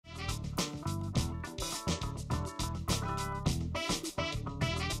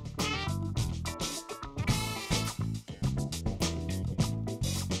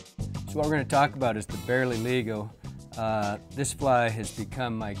So what we're going to talk about is the barely legal. This fly has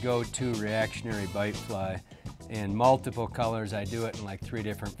become my go-to reactionary bite fly in multiple colors. I do it in like 4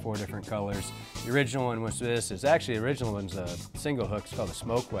 different colors. The original one was this. The original one's a single hook. It's called a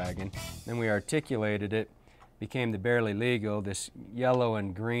smoke wagon. Then we articulated it, became the barely legal, this yellow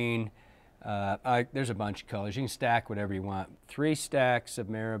and green. There's a bunch of colors. You can stack whatever you want. 3 stacks of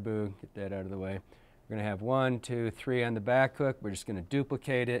marabou. Get that out of the way. We're going to have 1, 2, 3 on the back hook. We're just going to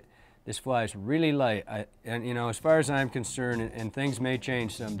duplicate it. This fly is really light, and you know, as far as I'm concerned, and things may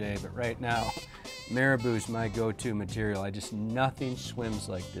change someday, but right now, marabou is my go-to material. Nothing swims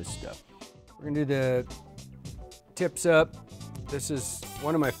like this stuff. We're gonna do the tips up. This is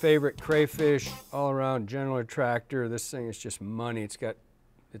one of my favorite crayfish, all-around general attractor. This thing is just money. It's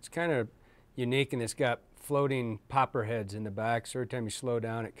kind of unique, and it's got floating popper heads in the back, so every time you slow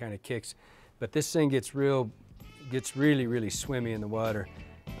down, it kind of kicks. But this thing gets really, really swimmy in the water.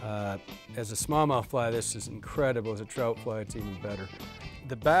 As a smallmouth fly, this is incredible. As a trout fly, it's even better.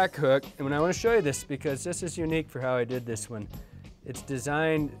 The back hook, and I want to show you this because this is unique for how I did this one. It's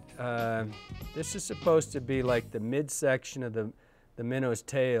designed, this is supposed to be like the midsection of the minnow's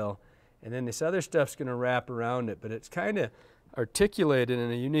tail, and then this other stuff's going to wrap around it, but it's kind of articulated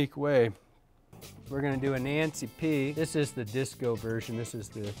in a unique way. We're going to do a Nancy P. This is the disco version. This is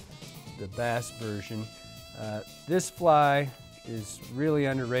the bass version. This fly is really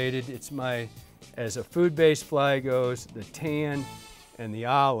underrated. It's as a food-based fly goes, the tan and the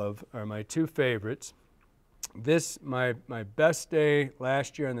olive are my 2 favorites. My best day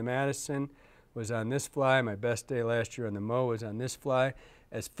last year on the Madison was on this fly. My best day last year on the Moe was on this fly.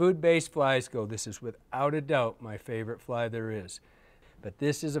 As food-based flies go, this is without a doubt my favorite fly there is. But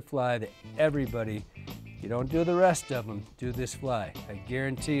this is a fly that everybody, you don't do the rest of them, do this fly. I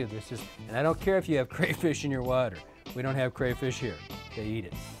guarantee you this is, and I don't care if you have crayfish in your water. We don't have crayfish here. They eat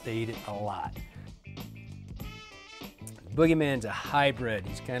it. They eat it a lot. Boggie Man's a hybrid.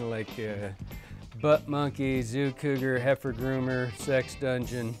 He's kind of like a butt monkey, zoo cougar, heifer groomer, sex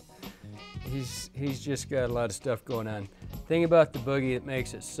dungeon. He's just got a lot of stuff going on. The thing about the boogie that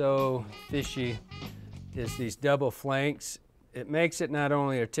makes it so fishy is these double flanks. It makes it not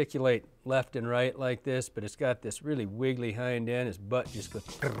only articulate left and right like this, but it's got this really wiggly hind end. His butt just goes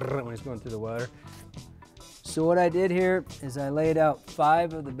when he's going through the water. So what I did here is I laid out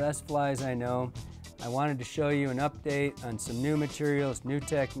 5 of the best flies I know. I wanted to show you an update on some new materials, new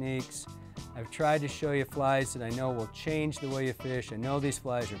techniques. I've tried to show you flies that I know will change the way you fish. I know these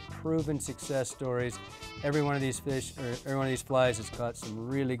flies are proven success stories. Every one of these flies has caught some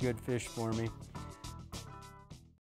really good fish for me.